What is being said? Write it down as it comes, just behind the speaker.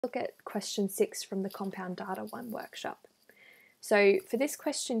Look at question 6 from the Compound Data 1 workshop. So for this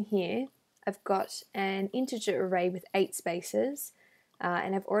question here, I've got an integer array with 8 spaces,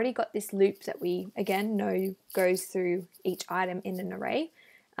 and I've already got this loop that we, again, know goes through each item in an array.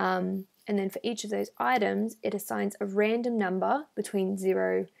 And then for each of those items, it assigns a random number between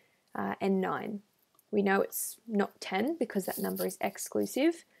 0 and 9. We know it's not 10 because that number is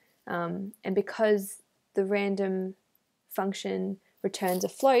exclusive, and because the random function returns a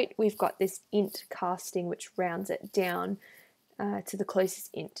float, we've got this int casting which rounds it down to the closest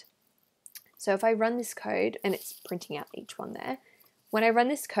int. So if I run this code, and it's printing out each one there, when I run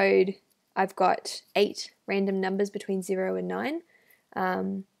this code, I've got 8 random numbers between 0 and 9,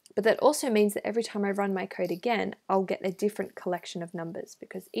 but that also means that every time I run my code again, I'll get a different collection of numbers,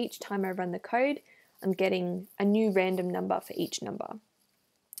 because each time I run the code, I'm getting a new random number for each number.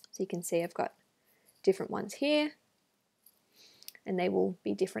 So you can see I've got different ones here, and they will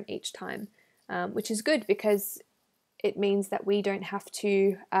be different each time, which is good because it means that we don't have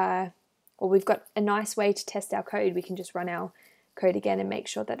to, or we've got a nice way to test our code. We can just run our code again and make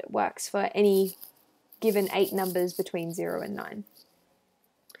sure that it works for any given 8 numbers between 0 and 9.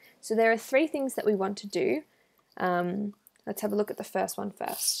 So there are 3 things that we want to do. Let's have a look at the first one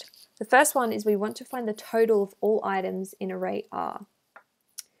first. The first one is we want to find the total of all items in array R.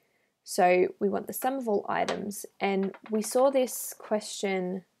 So we want the sum of all items, and we saw this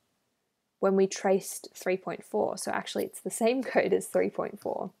question when we traced 3.4, so actually it's the same code as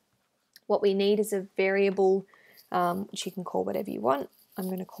 3.4. What we need is a variable, which you can call whatever you want. I'm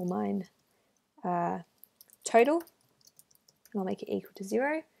going to call mine total, and I'll make it equal to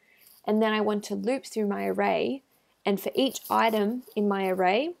 0. And then I want to loop through my array, and for each item in my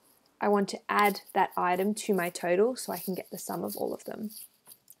array, I want to add that item to my total so I can get the sum of all of them.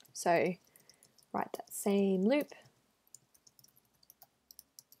 So write that same loop.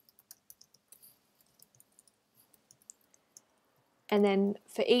 And then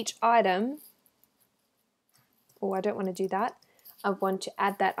for each item, I don't want to do that. I want to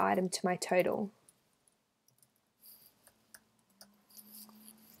add that item to my total.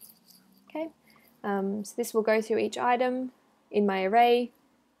 Okay, so this will go through each item in my array,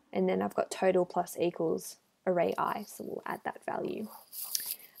 and then I've got total plus equals array I, so we'll add that value.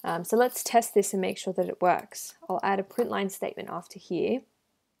 So let's test this and make sure that it works. I'll add a print line statement after here,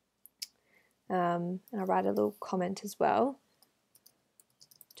 and I'll write a little comment as well.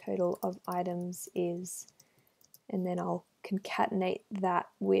 Total of items is, and then I'll concatenate that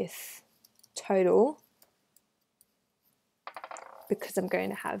with total, because I'm going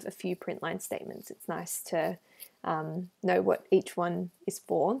to have a few print line statements. It's nice to know what each one is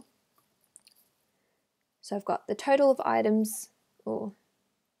for. So I've got the total of items,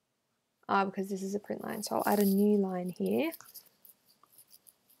 because this is a print line, so I'll add a new line here.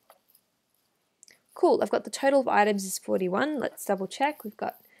 Cool, I've got the total of items is 41. Let's double check. We've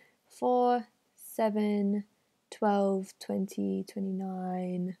got 4, 7, 12, 20,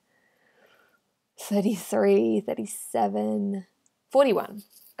 29, 33, 37, 41.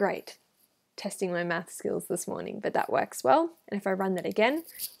 Great. Testing my math skills this morning, but that works well. And if I run that again,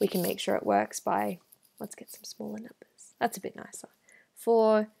 we can make sure it works by, let's get some smaller numbers. That's a bit nicer.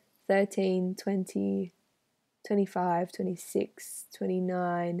 4, 13, 20, 25, 26,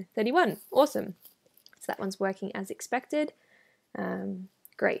 29, 31. Awesome. So that one's working as expected.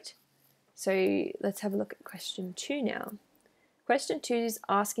 Great. So let's have a look at question 2 now. Question 2 is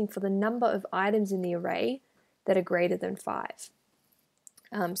asking for the number of items in the array that are greater than 5.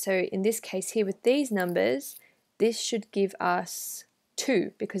 So in this case here with these numbers, this should give us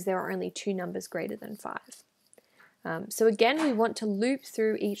 2 because there are only 2 numbers greater than 5. So again, we want to loop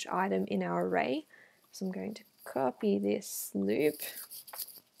through each item in our array. So I'm going to copy this loop,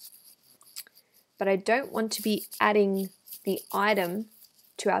 but I don't want to be adding the item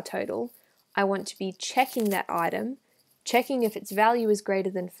to our total. I want to be checking that item, checking if its value is greater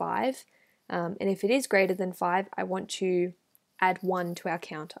than 5, and if it is greater than 5, I want to add 1 to our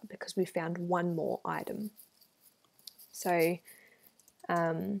counter because we found one more item. So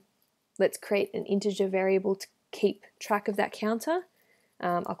let's create an integer variable to keep track of that counter.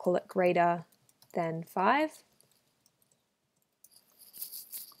 I'll call it greater than 5.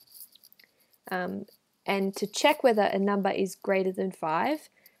 And to check whether a number is greater than 5,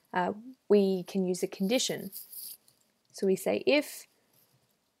 we can use a condition. So we say if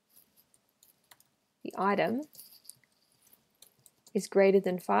the item is greater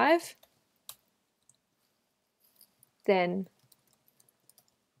than 5, then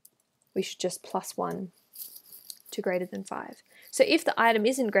we should just plus 1 to greater than 5. So if the item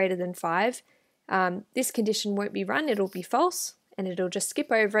isn't greater than 5, this condition won't be run, it'll be false, and it'll just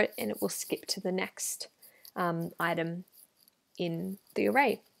skip over it and it will skip to the next item in the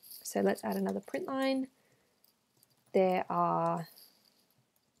array. So let's add another print line. There are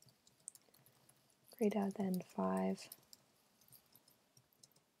greater than 5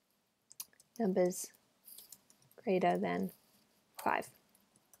 numbers greater than 5.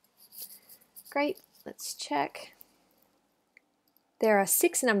 Great, let's check. There are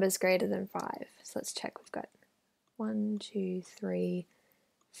 6 numbers greater than 5. So let's check. We've got 1, 2, 3,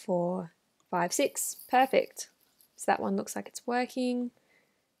 4, 5, 6. Perfect. So that one looks like it's working.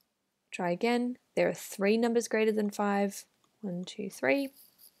 Try again. There are 3 numbers greater than 5. 1, 2, 3.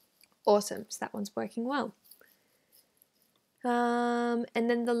 Awesome. So that one's working well. And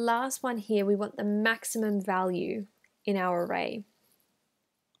then the last one here, we want the maximum value in our array.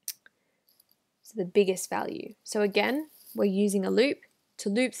 So the biggest value. So again, we're using a loop to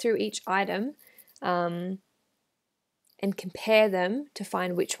loop through each item and compare them to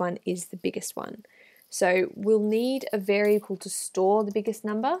find which one is the biggest one. So we'll need a variable to store the biggest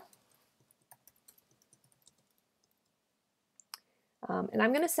number. And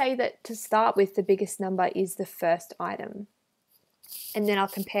I'm going to say that to start with, the biggest number is the first item. And then I'll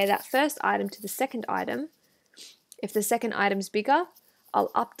compare that first item to the second item. If the second item's bigger, I'll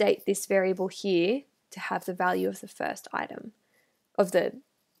update this variable here to have the value of the first item, of the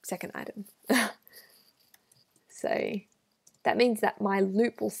second item. So that means that my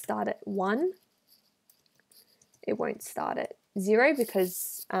loop will start at 1. It won't start at 0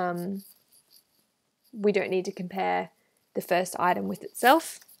 because we don't need to compare the first item with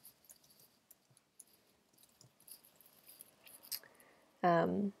itself.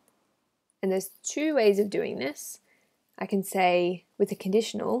 And there's 2 ways of doing this. I can say with a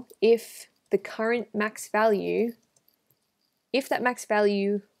conditional, if the current max value, if that max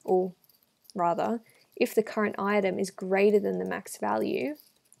value, or rather, if the current item is greater than the max value,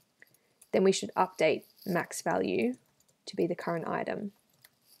 then we should update max value to be the current item.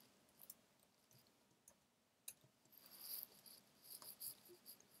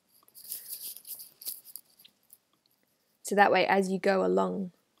 So that way, as you go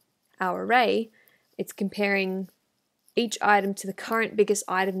along our array, it's comparing each item to the current biggest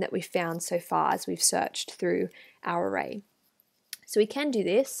item that we've found so far as we've searched through our array. So we can do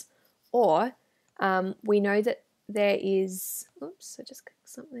this, or we know that there is, oops, I just clicked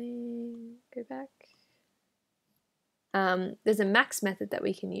something, go back. There's a max method that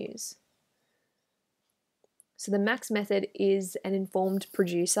we can use. So the max method is an informed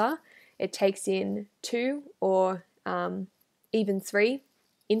producer. It takes in 2 or even 3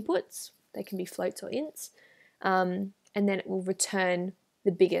 inputs. They can be floats or ints. And then it will return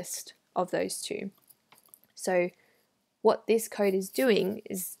the biggest of those 2. So what this code is doing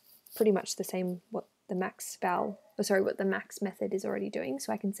is pretty much the same what the max method is already doing.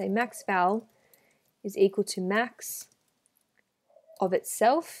 So I can say max val is equal to max of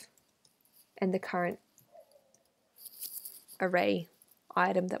itself and the current array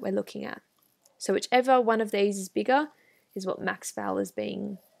item that we're looking at. So whichever one of these is bigger is what max val is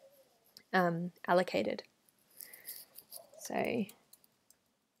being allocated. So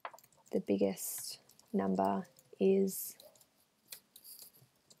the biggest number is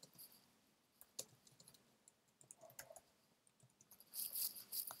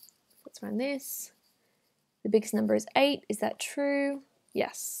let's run this. The biggest number is 8. Is that true?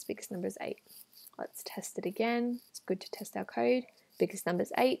 Yes, biggest number is 8. Let's test it again. It's good to test our code. Biggest number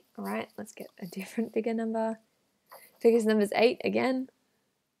is 8. All right, let's get a different bigger number. Biggest number is 8 again.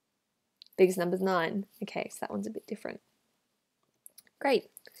 Biggest number is 9. Okay, so that one's a bit different.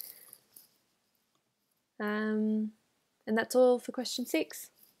 Great. And that's all for question 6.